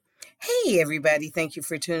Hey, everybody. Thank you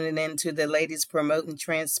for tuning in to the Ladies Promoting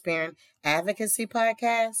Transparent Advocacy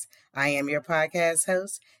Podcast. I am your podcast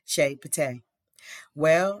host, Shay Pate.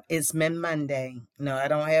 Well, it's Men Monday. No, I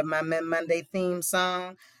don't have my Men Monday theme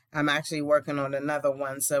song. I'm actually working on another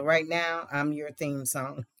one. So right now, I'm your theme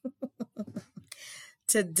song.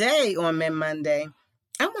 Today on Men Monday,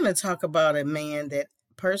 I want to talk about a man that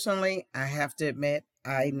personally, I have to admit,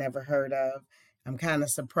 I never heard of. I'm kind of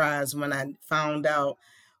surprised when I found out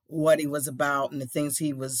what he was about and the things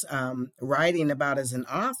he was writing about as an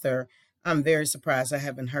author. I'm very surprised I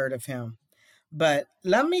haven't heard of him. But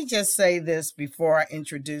let me just say this before I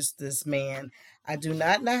introduce this man. I do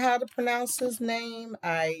not know how to pronounce his name.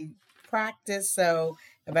 I practice, so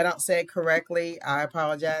if I don't say it correctly, I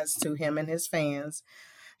apologize to him and his fans.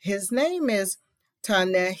 His name is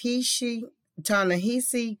Ta-Nehisi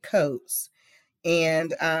Coates.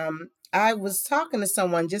 And I was talking to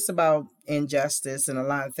someone just about injustice and a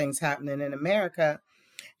lot of things happening in America.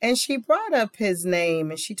 And she brought up his name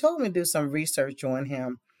and she told me to do some research on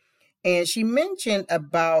him. And she mentioned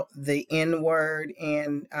about the N word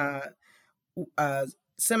and a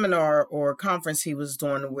seminar or conference he was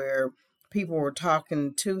doing where people were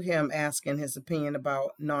talking to him, asking his opinion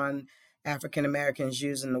about non-African Americans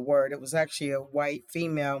using the word. It was actually a white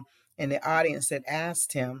female in the audience that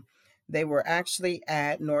asked him. They were actually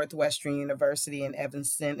at Northwestern University in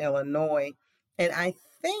Evanston, Illinois. And I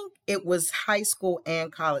think it was high school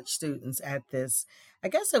and college students at this. I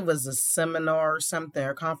guess it was a seminar or something,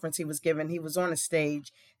 or conference he was giving. He was on a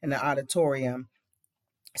stage in the auditorium.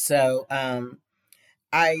 So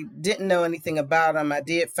I didn't know anything about him. I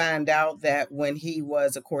did find out that when he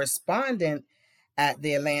was a correspondent at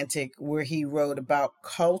The Atlantic, where he wrote about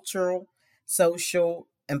cultural, social,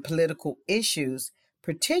 and political issues,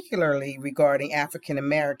 particularly regarding African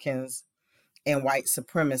Americans and white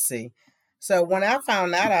supremacy. So when I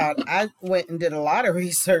found that out, I went and did a lot of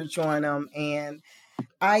research on him. And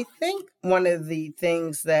I think one of the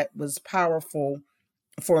things that was powerful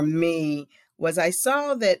for me was I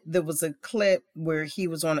saw that there was a clip where he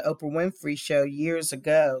was on the Oprah Winfrey show years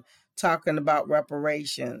ago talking about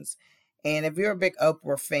reparations. And if you're a big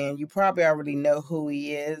Oprah fan, you probably already know who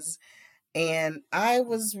he is. And I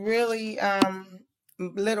was really a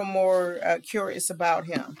little more curious about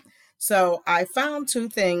him. So I found two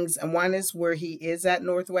things, and one is where he is at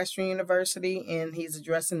Northwestern University and he's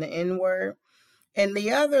addressing the N word. And the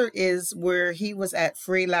other is where he was at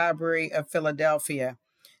Free Library of Philadelphia.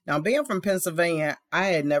 Now, being from Pennsylvania, I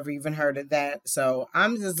had never even heard of that. So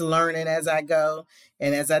I'm just learning as I go.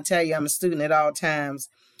 And as I tell you, I'm a student at all times.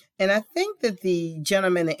 And I think that the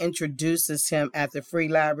gentleman that introduces him at the Free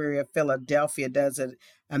Library of Philadelphia does an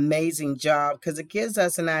amazing job because it gives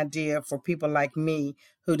us an idea for people like me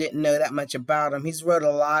who didn't know that much about him. He's wrote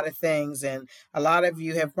a lot of things, and a lot of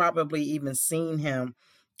you have probably even seen him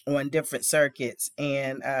on different circuits.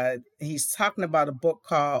 And he's talking about a book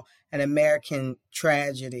called An American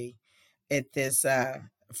Tragedy at this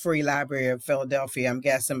Free Library of Philadelphia, I'm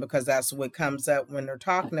guessing, because that's what comes up when they're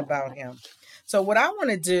talking about him. So what I want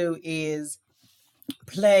to do is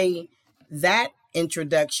play that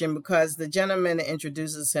introduction because the gentleman that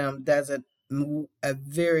introduces him does a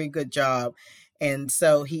very good job. And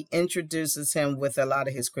so he introduces him with a lot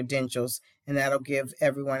of his credentials, and that'll give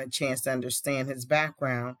everyone a chance to understand his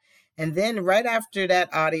background. And then right after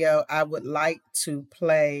that audio, I would like to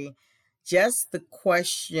play just the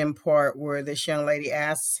question part where this young lady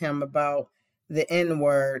asks him about the N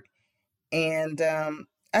word. And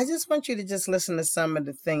I just want you to just listen to some of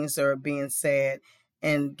the things that are being said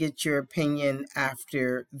and get your opinion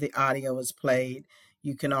after the audio is played.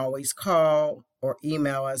 You can always call or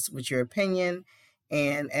email us with your opinion.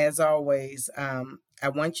 And as always, I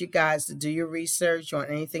want you guys to do your research on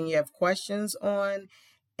anything you have questions on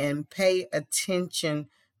and pay attention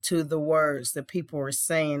to the words that people are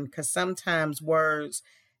saying, because sometimes words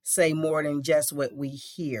say more than just what we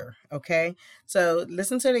hear. Okay, so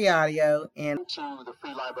listen to the audio. And to the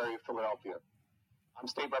Free Library of Philadelphia. I'm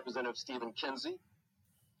State Representative Stephen Kinsey.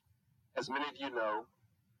 As many of you know,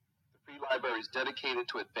 the Free Library is dedicated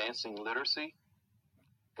to advancing literacy,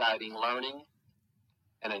 guiding learning,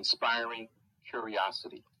 and inspiring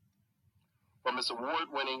curiosity. From its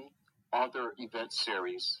award-winning author event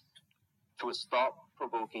series to its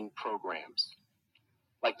thought-provoking programs,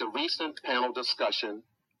 like the recent panel discussion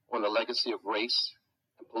on the legacy of race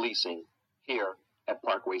and policing here at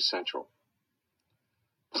Parkway Central.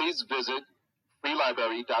 Please visit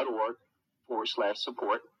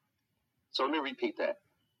freelibrary.org/support. So let me repeat that.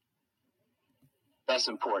 That's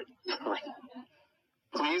important.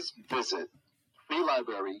 Please visit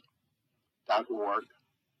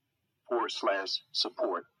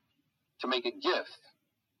freelibrary.org/support to make a gift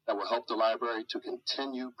that will help the library to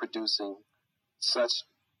continue producing such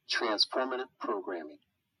transformative programming.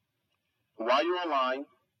 And while you're online,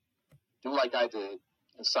 do like I did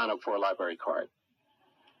and sign up for a library card.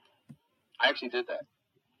 I actually did that.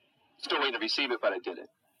 Still waiting to receive it, but I did it.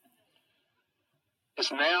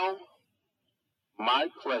 It's now my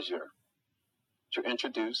pleasure to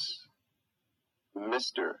introduce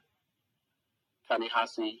Mr.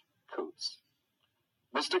 Ta-Nehisi Coates.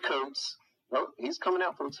 Mr. Coates, oh, he's coming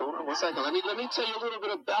out, folks. Hold on one second. Let me tell you a little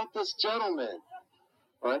bit about this gentleman.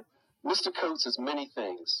 All right? Mr. Coates is many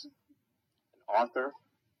things. An author,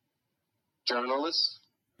 journalist,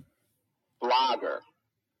 blogger.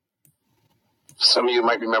 Some of you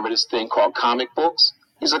might remember this thing called comic books.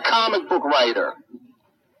 He's a comic book writer,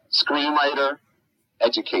 screenwriter,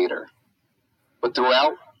 educator. But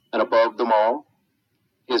throughout and above them all,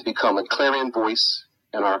 he has become a clarion voice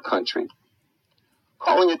in our country,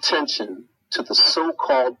 calling attention to the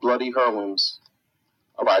so-called bloody heirlooms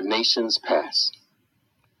of our nation's past.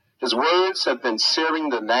 His words have been searing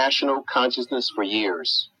the national consciousness for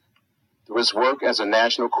years through his work as a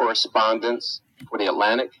national correspondent for The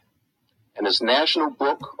Atlantic and his National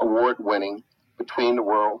Book Award-winning Between the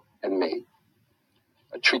World and Me,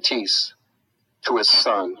 a treatise to his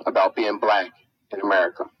son about being black in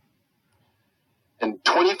America. In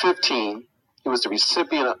 2015, he was the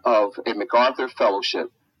recipient of a MacArthur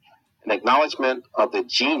Fellowship, an acknowledgement of the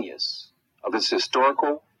genius of his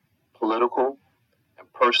historical, political,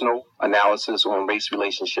 and personal analysis on race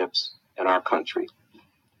relationships in our country.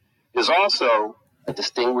 He is also a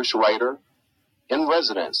distinguished writer in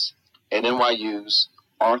residence at NYU's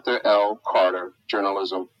Arthur L. Carter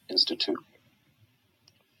Journalism Institute.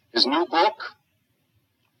 His new book,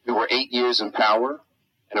 We Were 8 Years in Power,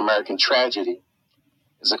 An American Tragedy,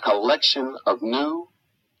 is a collection of new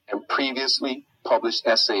and previously published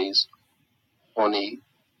essays on the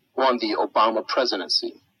Obama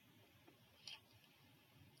presidency,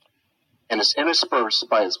 and is interspersed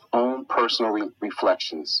by his own personal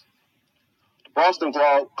reflections. The Boston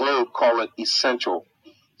Globe called it essential,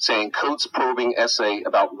 saying Coates' probing essay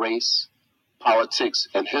about race, politics,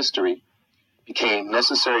 and history became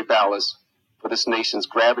necessary ballast for this nation's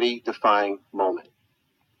gravity-defying moment.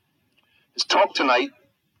 His talk tonight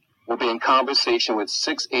will be in conversation with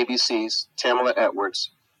 6 ABC's Tamala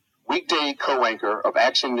Edwards, weekday co-anchor of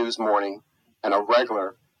Action News Morning and a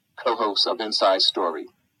regular co-host of Inside Story.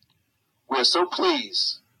 We are so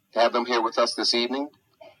pleased to have them here with us this evening.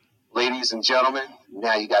 Ladies and gentlemen,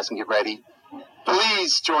 now you guys can get ready.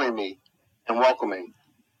 Please join me in welcoming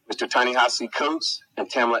Mr. Ta-Nehisi Coates and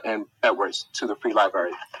Tamala Edwards to the Free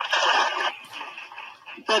Library.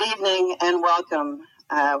 Good evening and welcome.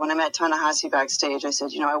 When I met Ta-Nehisi backstage, I said,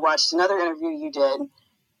 I watched another interview you did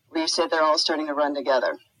where you said they're all starting to run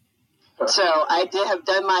together. So I have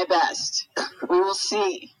done my best. We will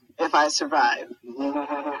see if I survive.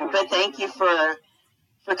 But thank you for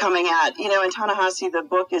coming out. In Ta-Nehisi, the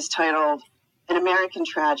book is titled An American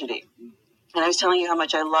Tragedy. And I was telling you how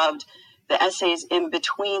much I loved the essays in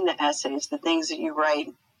between the essays, the things that you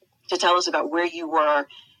write to tell us about where you were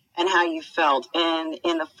and how you felt. And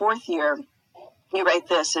in the 4th year, you write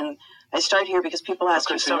this, and I start here because people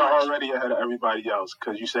ask me so much. You're already ahead of everybody else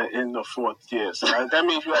because you said in the 4th year. So that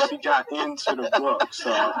means you actually got into the book.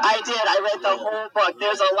 So I did. I read the whole book.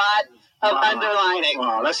 There's a lot of underlining.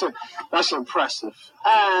 Wow, that's impressive.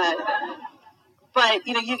 But,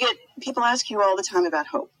 you get people ask you all the time about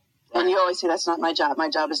hope. And you always say, that's not my job. My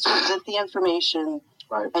job is to present the information,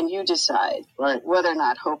 right, and you decide whether or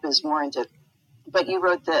not hope is warranted. But you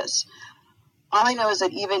wrote this. All I know is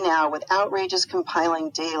that even now, with outrages compiling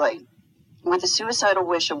daily, with the suicidal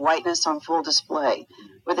wish of whiteness on full display,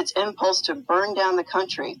 with its impulse to burn down the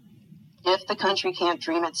country, if the country can't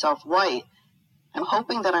dream itself white, I'm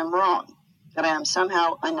hoping that I'm wrong, that I am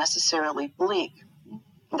somehow unnecessarily bleak.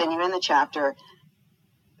 And then you end the chapter.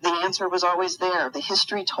 The answer was always there. The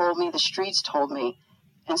history told me, the streets told me,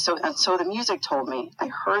 and so the music told me. I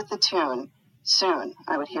heard the tune. Soon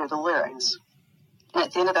I would hear the lyrics. And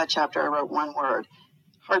at the end of that chapter, I wrote one word: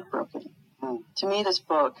 heartbroken. To me, this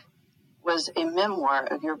book was a memoir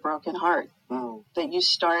of your broken heart. That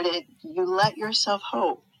you let yourself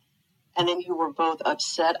hope, and then you were both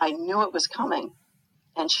upset. I knew it was coming,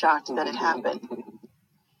 and shocked that it happened.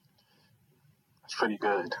 That's pretty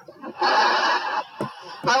good.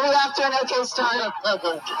 Are we off to an okay start?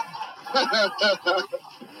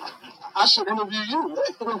 I should interview you.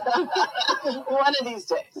 One of these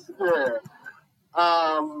days.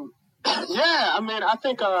 Yeah. I mean, I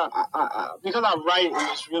think because I write in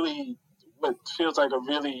this really, what feels like a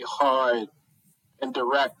really hard and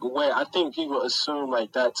direct way. I think people assume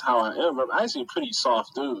like that's how I am. I'm actually a pretty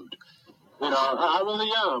soft dude. You know, I really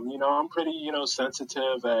am. You know, I'm pretty, you know,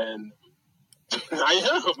 sensitive, and I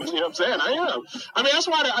am. You know what I'm saying? I am. I mean, that's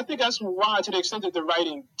why I think that's why, to the extent that the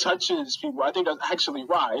writing touches people, I think that's actually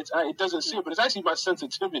why. It doesn't see it, but it's actually my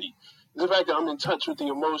sensitivity. It's the fact that I'm in touch with the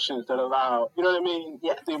emotions that allow, you know what I mean?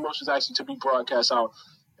 Yeah. The emotions actually to be broadcast out.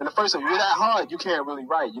 And the first thing, you're that hard, you can't really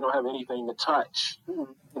write. You don't have anything to touch. You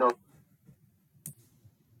know.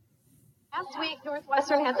 Last week,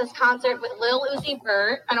 Northwestern had this concert with Lil Uzi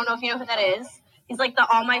Vert. I don't know if you know who that is. He's like the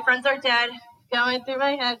 "All My Friends Are Dead," going through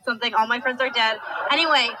my head, something, "All My Friends Are Dead."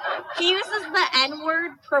 Anyway, he uses the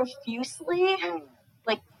N-word profusely,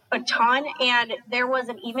 like a ton. And there was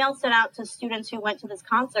an email sent out to students who went to this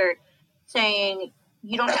concert saying,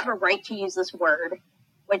 you don't have a right to use this word,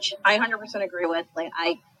 which I 100% agree with. Like,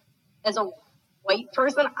 as a white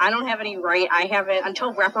person, I don't have any right. I haven't,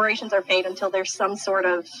 until reparations are paid, until there's some sort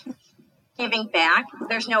of giving back,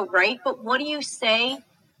 there's no right. But what do you say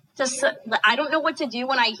to, I don't know what to do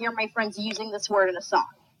when I hear my friends using this word in a song.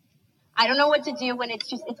 I don't know what to do when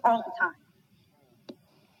it's all the time.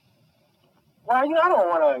 Well, you know, I don't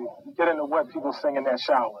want to get into what people sing in their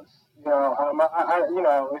showers. You know, you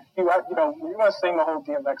know, if you want to sing the whole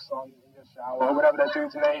DMX song in your shower or whatever that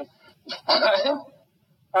dude's name,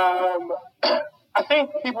 I think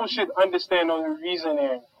people should understand the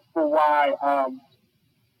reasoning for why.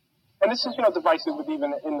 And this is, you know, divisive with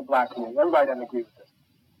even in the black community. Everybody doesn't agree with this.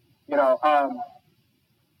 You know,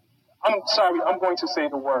 I'm sorry, I'm going to say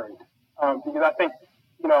the word. Because I think,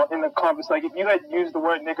 you know, in the conference, like if you had used the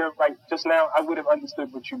word nigger right just now, I would have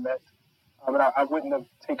understood what you meant. And I wouldn't have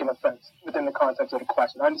taken offense within the context of the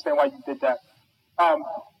question. I understand why you did that.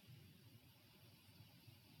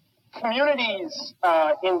 Communities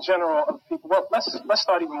in general of people, well, let's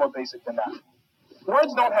start even more basic than that.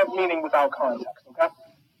 Words don't have meaning without context, okay?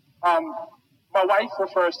 My wife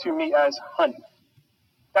refers to me as honey.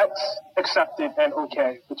 That's accepted and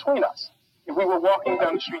okay between us. If we were walking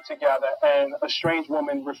down the street together and a strange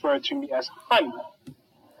woman referred to me as honey,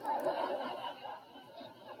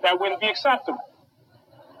 that wouldn't be acceptable.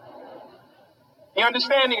 The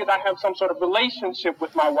understanding is I have some sort of relationship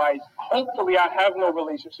with my wife. Hopefully I have no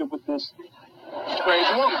relationship with this strange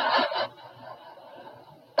woman.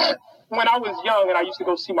 When I was young and I used to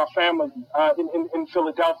go see my family in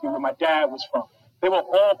Philadelphia where my dad was from, they will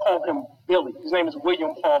all call him Billy. His name is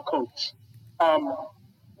William Paul Coates.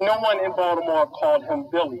 No one in Baltimore called him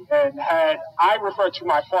Billy. And had I referred to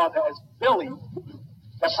my father as Billy,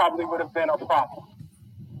 that probably would have been a problem.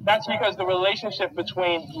 That's because the relationship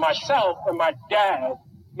between myself and my dad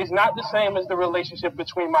is not the same as the relationship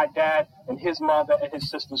between my dad and his mother and his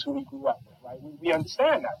sisters who he grew up with, right? We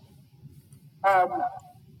understand that.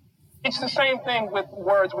 It's the same thing with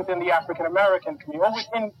words within the African-American community or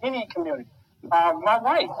within any community. My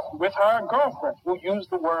wife, with her girlfriend, will use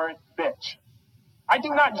the word bitch. I do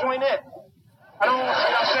not join in. I don't, you know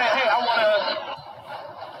what I'm saying? Hey,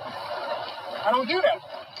 I don't do that.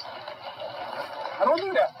 I don't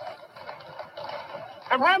do that.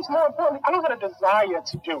 And perhaps more importantly, I don't have a desire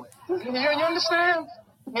to do it. You understand?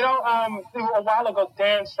 You know, a while ago,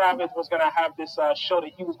 Dan Savage was going to have this show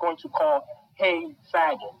that he was going to call Hey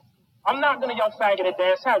Faggot. I'm not going to yell faggot at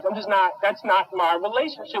Dan Savage. I'm just not, that's not my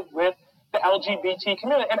relationship with the LGBT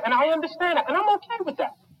community. And I understand that. And I'm okay with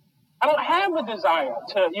that. I don't have a desire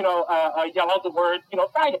to, you know, yell out the word, you know,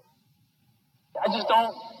 faggot. I just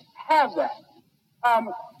don't have that.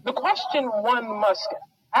 The question one must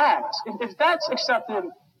ask, if that's accepted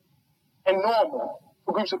and normal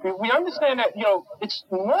for groups of people, we understand that, you know, it's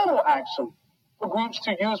normal actually for groups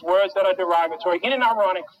to use words that are derogatory in an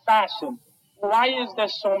ironic fashion. Why is there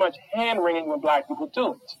so much hand-wringing when black people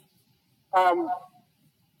do it?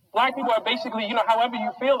 Black people are basically, you know, however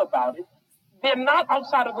you feel about it, they're not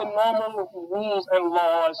outside of the normal rules and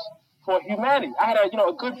laws for humanity. I had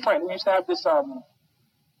a good friend who used to have this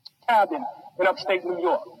cabin in upstate New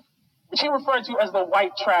York, which he referred to as the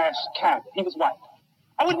white trash cabin. He was white.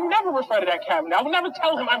 I would never refer to that cabin. I would never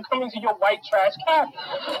tell him I'm coming to your white trash cabin.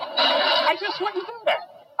 I just wouldn't do that.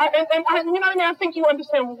 And you know what I mean? I think you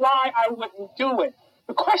understand why I wouldn't do it.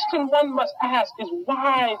 The question one must ask is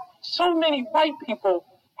why so many white people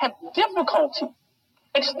have difficulty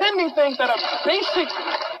extending things that are basic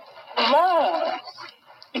laws,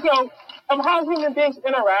 you know, of how human beings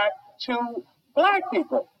interact to black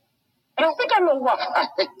people. And I think I know why.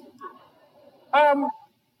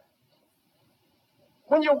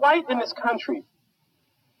 When you're white in this country,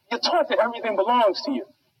 you're taught that everything belongs to you.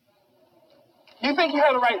 You think you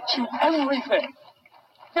have the right to everything.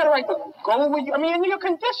 You got a right to go where you, I mean, you're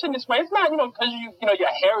conditioned this way. It's not, because your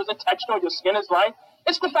hair is a texture or your skin is light.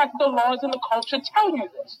 It's the fact that the laws and the culture tell you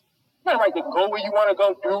this. You got a right to go where you want to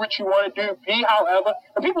go, do what you want to do, be however,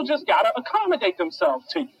 and people just got to accommodate themselves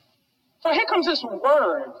to you. So here comes this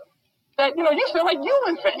word that, you feel like you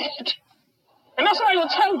invented. And that's somebody will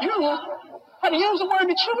tell you how to use a word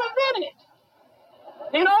that you invented.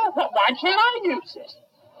 Why can't I use it?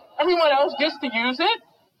 Everyone else gets to use it.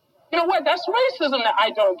 You know what? That's racism that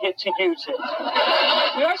I don't get to use it.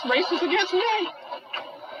 That's racist against me.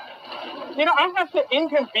 I have to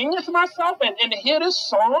inconvenience myself and hear this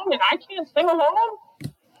song and I can't sing along?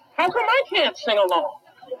 How come I can't sing along?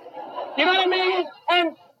 You know what I mean?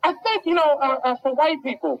 And I think, for white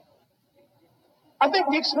people, I think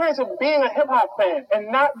the experience of being a hip-hop fan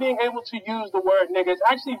and not being able to use the word nigga is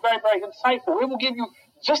actually very, very insightful. It will give you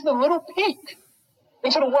just a little peek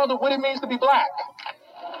into the world of what it means to be black.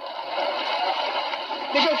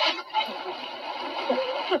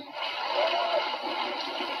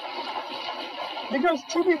 Because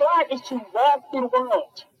to be black is to walk through the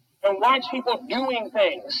world and watch people doing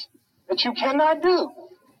things that you cannot do,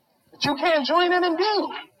 that you can't join in and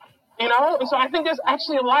do. And so I think there's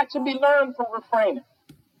actually a lot to be learned from refraining.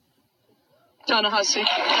 Ta-Nehisi.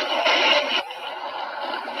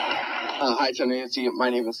 Hi, Ta-Nehisi. My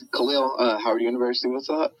name is Khalil, Howard University. What's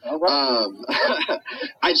up? I want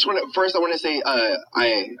to say I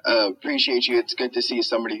appreciate you. It's good to see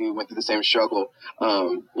somebody who went through the same struggle.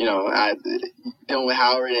 Dealing with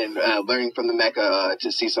Howard and learning from the Mecca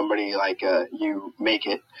to see somebody like you make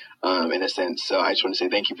it, in a sense. So I just want to say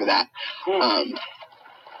thank you for that.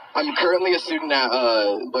 I'm currently a student at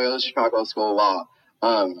Loyola Chicago School of Law,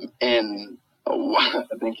 and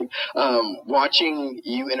thank you. Watching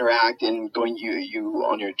you interact and going you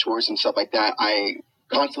on your tours and stuff like that, I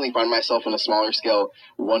constantly find myself on a smaller scale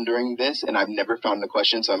wondering this, and I've never found the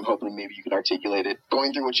question, so I'm hoping maybe you can articulate it.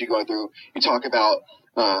 Going through what you're going through, you talk about,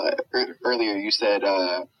 earlier you said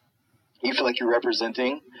you feel like you're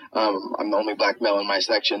representing. I'm the only black male in my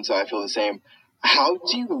section, so I feel the same. How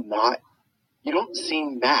do you don't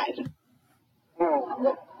seem mad.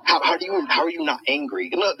 How are you not angry?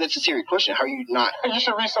 No, that's a serious question. How are you not? You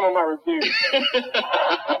should read some of my reviews.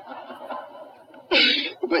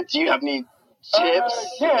 But do you have any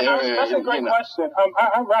tips? That's a great question.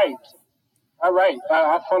 I write.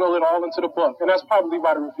 I funnel it all into the book, and that's probably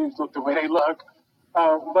why the reviews look the way they look.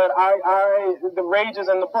 But the rage is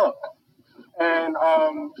in the book. And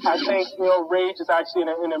I think, rage is actually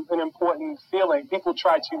an important feeling. People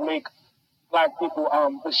try to make black people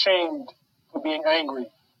ashamed for being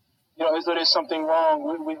angry. As though there's something wrong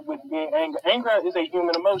with being angry. Anger is a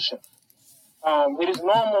human emotion. It is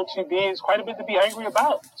normal it's quite a bit to be angry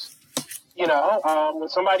about. When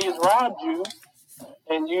somebody has robbed you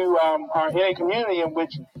and you are in a community in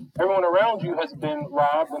which everyone around you has been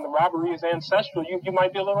robbed and the robbery is ancestral, you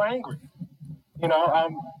might be a little angry.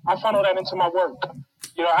 I funnel that into my work.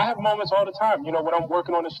 I have moments all the time, when I'm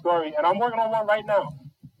working on a story, and I'm working on one right now.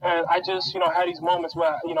 And I just, have these moments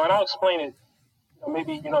where, and I'll explain it,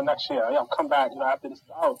 maybe, next year. I'll come back, after this is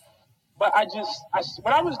out. But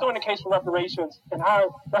when I was doing the case for reparations, and let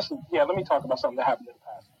me talk about something that happened in the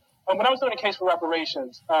past. When I was doing the case for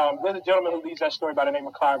reparations, there's a gentleman who leads that story by the name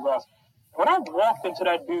of Clyde Ross. When I walked into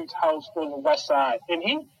that dude's house on the west side, and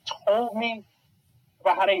he told me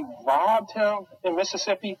about how they robbed him in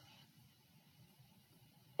Mississippi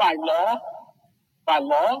by law. The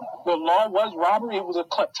law was robbery. It was a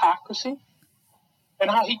kleptocracy. And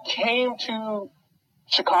how he came to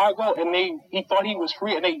Chicago and he thought he was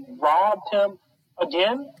free and they robbed him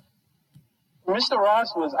again. Mr.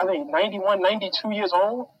 Ross was, I think, 91, 92 years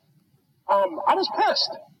old. I was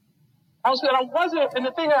pissed. And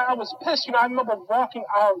the thing that I was pissed, I remember walking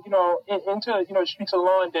out, into, the streets of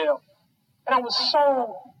Lawndale. And I was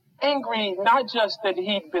so angry, not just that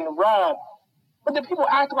he'd been robbed, but that people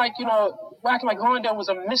act like, acting like Lawndale was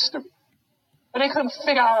a mystery. And they couldn't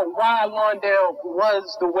figure out why Lawndale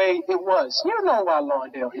was the way it was. You know why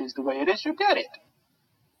Lawndale is the way it is. You get it.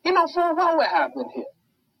 For a while what happened here.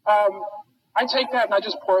 I take that and I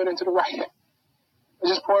just pour it into the writing. I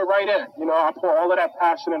just pour it right in. I pour all of that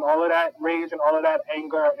passion and all of that rage and all of that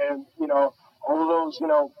anger and, all of those,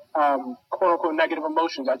 quote unquote negative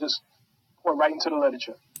emotions. I just pour it right into the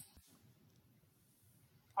literature.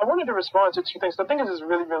 I wanted to respond to two things. I think this is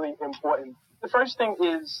really, really important. The first thing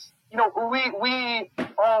is, we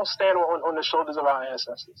all stand on the shoulders of our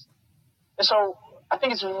ancestors. And so I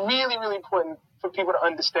think it's really, really important for people to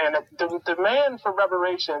understand that the demand for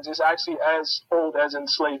reparations is actually as old as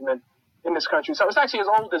enslavement in this country. So it's actually as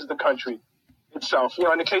old as the country itself.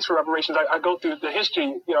 In the case for reparations, I go through the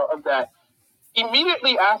history, of that.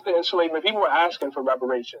 immediately after enslavement, people were asking for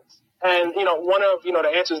reparations. And, one of,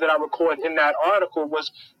 the answers that I record in that article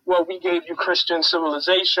was, well, we gave you Christian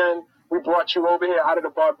civilization. We brought you over here out of the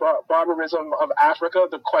barbarism of Africa.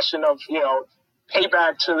 The question of,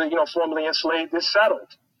 payback to the, formerly enslaved is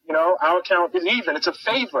settled. Our account is even. It's a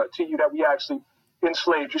favor to you that we actually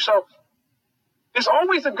enslaved you. So there's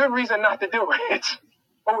always a good reason not to do it.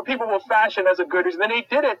 Or what people will fashion as a good reason. And they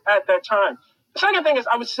did it at that time. The second thing is,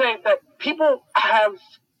 I would say that people have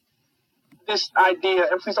this idea,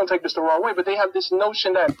 and please don't take this the wrong way, but they have this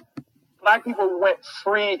notion that Black people went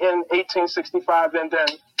free in 1865 and then,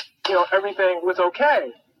 everything was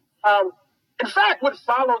okay. In fact, what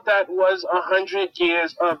followed that was 100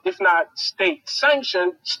 years of, if not state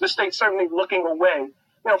sanctioned, the state certainly looking away,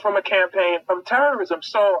 from a campaign of terrorism.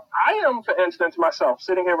 So I am, for instance, myself,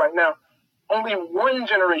 sitting here right now, only one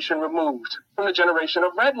generation removed from the generation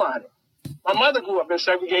of redlining. My mother grew up in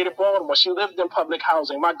segregated Baltimore. She lived in public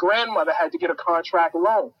housing. My grandmother had to get a contract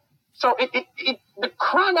loan. So the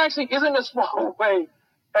crime actually isn't as far away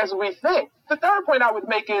as we think. The third point I would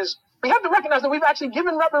make is we have to recognize that we've actually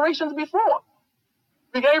given reparations before.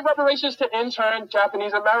 We gave reparations to interned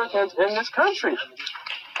Japanese Americans in this country.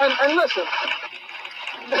 And listen,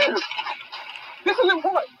 this is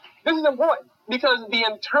important. This is important because the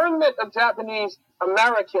internment of Japanese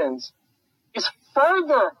Americans is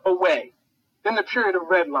further away than the period of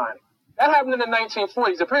redlining. That happened in the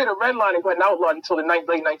 1940s. The period of redlining wasn't outlawed until the late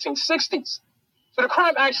 1960s. So the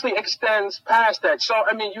crime actually extends past that. So,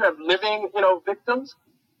 you have living, victims,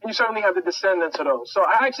 and you certainly have the descendants of those. So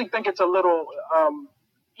I actually think it's a little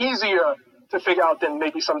easier to figure out than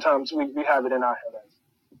maybe sometimes we have it in our heads.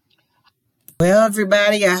 Well,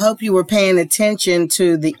 everybody, I hope you were paying attention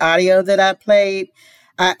to the audio that I played.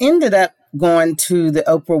 I ended up going to the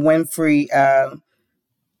Oprah Winfrey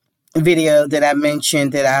video that I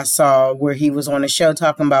mentioned that I saw where he was on a show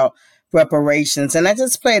talking about reparations. And I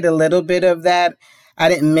just played a little bit of that. I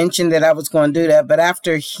didn't mention that I was going to do that. But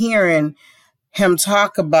after hearing him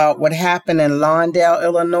talk about what happened in Lawndale,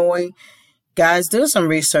 Illinois, guys, do some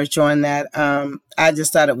research on that. I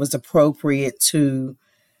just thought it was appropriate to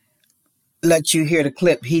let you hear the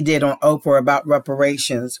clip he did on Oprah about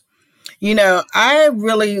reparations. I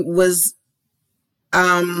really was,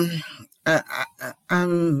 I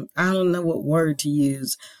don't know what word to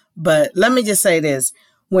use, but let me just say this.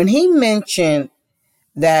 When he mentioned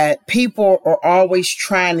that people are always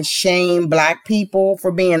trying to shame Black people for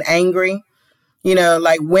being angry,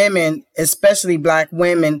 like women, especially Black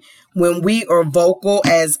women, when we are vocal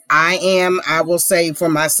as I am, I will say for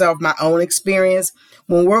myself, my own experience,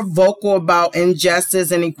 when we're vocal about injustice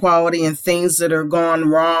and equality and things that are going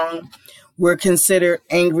wrong, we're considered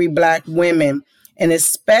angry Black women. And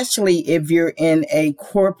especially if you're in a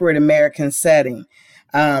corporate American setting.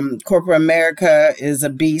 Corporate America is a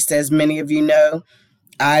beast, as many of you know.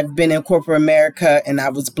 I've been in corporate America and I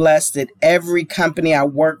was blessed that every company I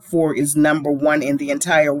work for is number one in the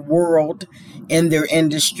entire world in their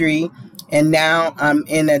industry. And now I'm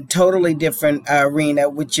in a totally different arena,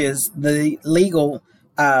 which is the legal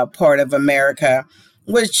part of America,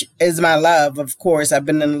 which is my love. Of course, I've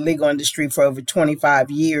been in the legal industry for over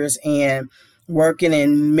 25 years and working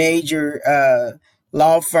in major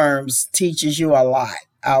law firms teaches you a lot.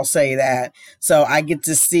 I'll say that. So I get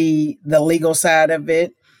to see the legal side of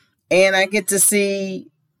it, and I get to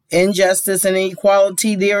see injustice and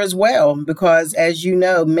inequality there as well, because as you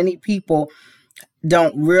know, many people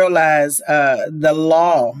don't realize the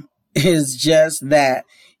law is just that.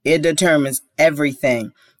 It determines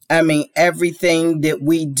everything. Everything that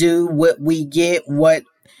we do, what we get, what,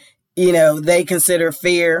 they consider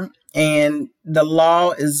fair. And the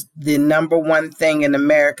law is the number one thing in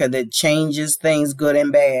America that changes things good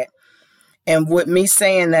and bad. And with me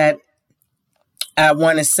saying that, I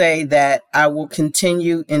want to say that I will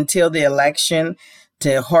continue until the election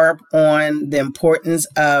to harp on the importance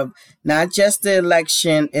of not just the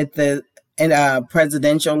election at the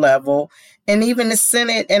presidential level and even the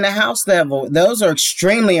Senate and the House level. Those are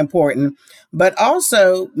extremely important. But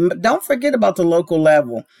also, don't forget about the local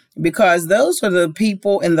level, because those are the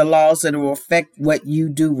people and the laws that will affect what you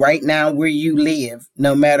do right now where you live,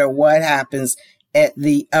 no matter what happens at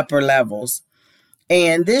the upper levels.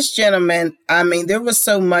 And this gentleman, there was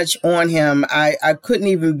so much on him. I couldn't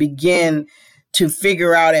even begin to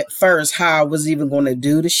figure out at first how I was even going to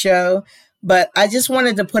do the show. But I just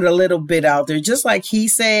wanted to put a little bit out there, just like he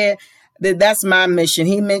said. That's my mission.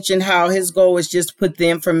 He mentioned how his goal is just to put the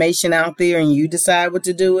information out there and you decide what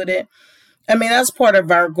to do with it. That's part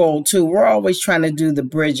of our goal too. We're always trying to do the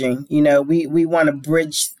bridging. We want to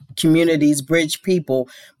bridge communities, bridge people,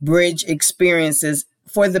 bridge experiences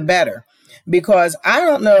for the better. because I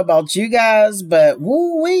don't know about you guys, but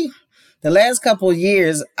woo-wee, the last couple of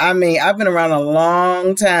years, I mean, I've been around a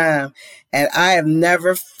long time and I have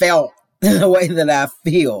never felt the way that I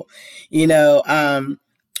feel.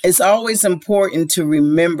 It's always important to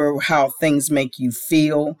remember how things make you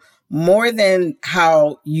feel more than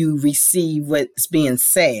how you receive what's being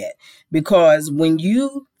said. Because when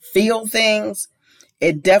you feel things,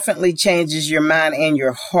 it definitely changes your mind and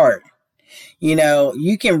your heart.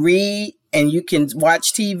 You can read and you can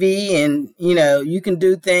watch TV and, you can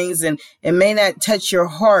do things and it may not touch your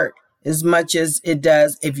heart as much as it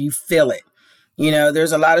does if you feel it.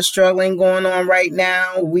 There's a lot of struggling going on right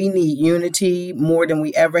now. We need unity more than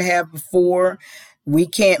we ever have before. We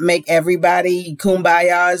can't make everybody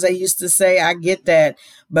kumbaya, as they used to say. I get that.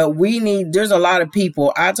 But there's a lot of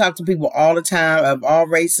people. I talk to people all the time of all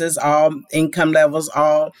races, all income levels,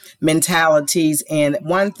 all mentalities. And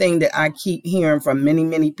one thing that I keep hearing from many,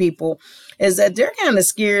 many people is that they're kind of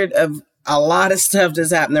scared of a lot of stuff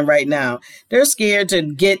that's happening right now. They're scared to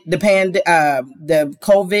get the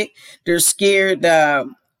COVID. They're scared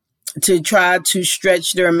to try to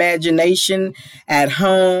stretch their imagination at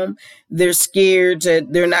home. They're scared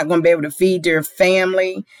that they're not going to be able to feed their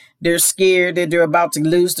family. They're scared that they're about to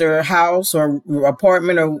lose their house or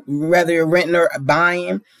apartment, or whether renting or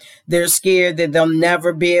buying. They're scared that they'll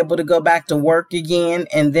never be able to go back to work again.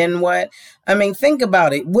 And then what? I mean, think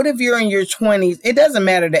about it. What if you're in your 20s? It doesn't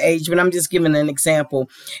matter the age, but I'm just giving an example.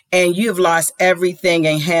 And you've lost everything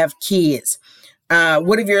and have kids.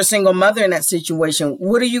 What if you're a single mother in that situation?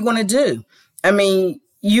 What are you going to do? I mean,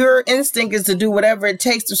 your instinct is to do whatever it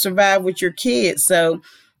takes to survive with your kids. So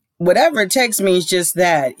whatever it takes means just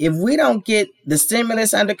that. If we don't get the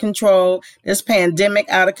stimulus under control, this pandemic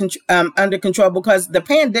under control, because the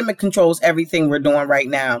pandemic controls everything we're doing right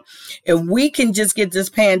now. If we can just get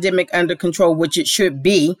this pandemic under control, which it should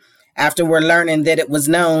be, after we're learning that it was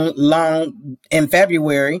known long in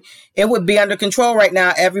February, it would be under control right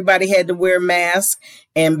now. Everybody had to wear masks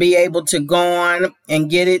and be able to go on and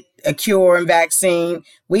get a cure and vaccine.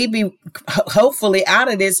 We'd be hopefully out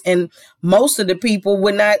of this, and most of the people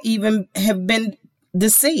would not even have been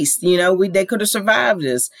deceased. They could have survived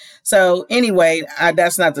this. So anyway,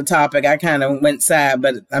 that's not the topic. I kind of went side,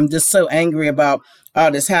 but I'm just so angry about all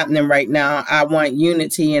this happening right now. I want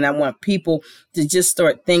unity and I want people to just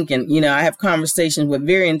start thinking. I have conversations with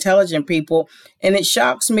very intelligent people, and it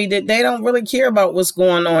shocks me that they don't really care about what's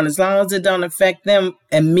going on as long as it don't affect them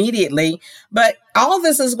immediately. But all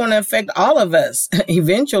this is going to affect all of us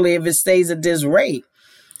eventually if it stays at this rate.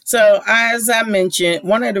 So as I mentioned,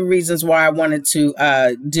 one of the reasons why I wanted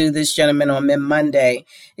to do this Gentleman on Men Monday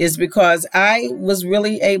is because I was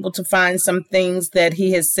really able to find some things that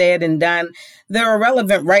he has said and done that are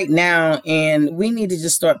relevant right now. And we need to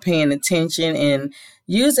just start paying attention and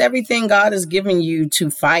use everything God has given you to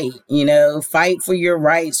fight, fight for your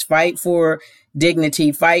rights, fight for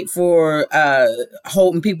dignity, fight for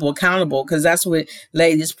holding people accountable, because that's what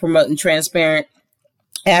Ladies Promoting Transparent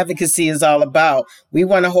Advocacy is all about. We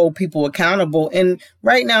want to hold people accountable, and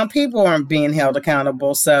right now people aren't being held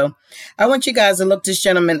accountable. So I want you guys to look this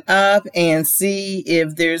gentleman up and see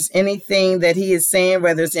if there's anything that he is saying,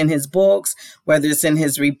 whether it's in his books, whether it's in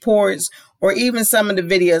his reports, or even some of the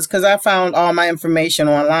videos, because I found all my information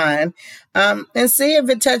online, and see if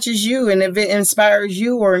it touches you and if it inspires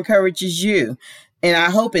you or encourages you. And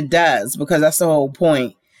I hope it does, because that's the whole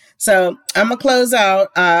point. So I'm going to close out.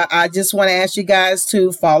 I just want to ask you guys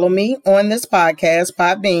to follow me on this podcast,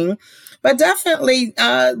 Podbean, but definitely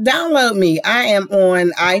download me. I am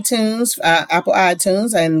on iTunes, Apple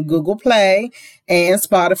iTunes, and Google Play and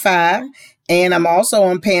Spotify. And I'm also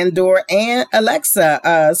on Pandora and Alexa.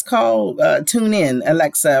 It's called TuneIn,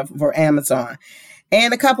 Alexa for Amazon,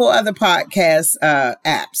 and a couple other podcast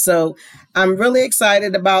apps. So I'm really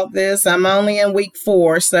excited about this. I'm only in week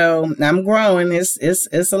 4, so I'm growing.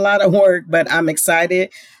 It's a lot of work, but I'm excited.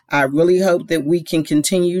 I really hope that we can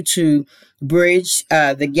continue to bridge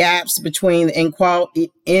the gaps between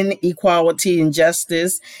inequality and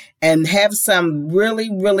justice, and have some really,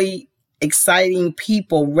 really exciting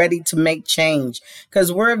people ready to make change,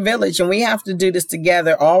 because we're a village and we have to do this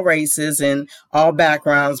together, all races and all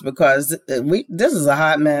backgrounds, because this is a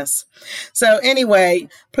hot mess. So anyway,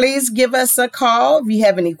 please give us a call if you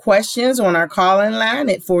have any questions on our call-in line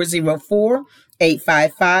at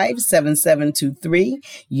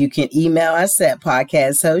 404-855-7723. You can email us at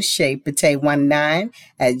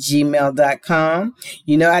podcasthostshaypate19@gmail.com.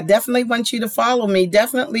 I definitely want you to follow me.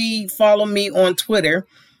 Definitely follow me on Twitter,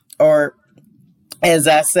 or as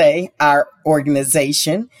I say, our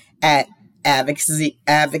organization, at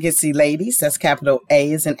Advocacy Ladies. That's capital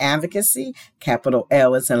A is in advocacy, capital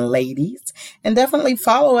L is in ladies. And definitely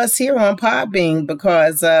follow us here on Podbean,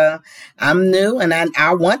 because I'm new and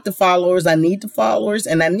I want the followers. I need the followers,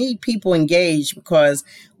 and I need people engaged, because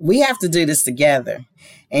we have to do this together.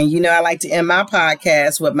 And, you know, I like to end my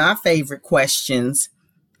podcast with my favorite question.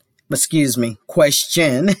 What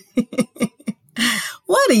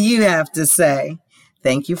do you have to say?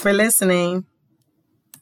 Thank you for listening.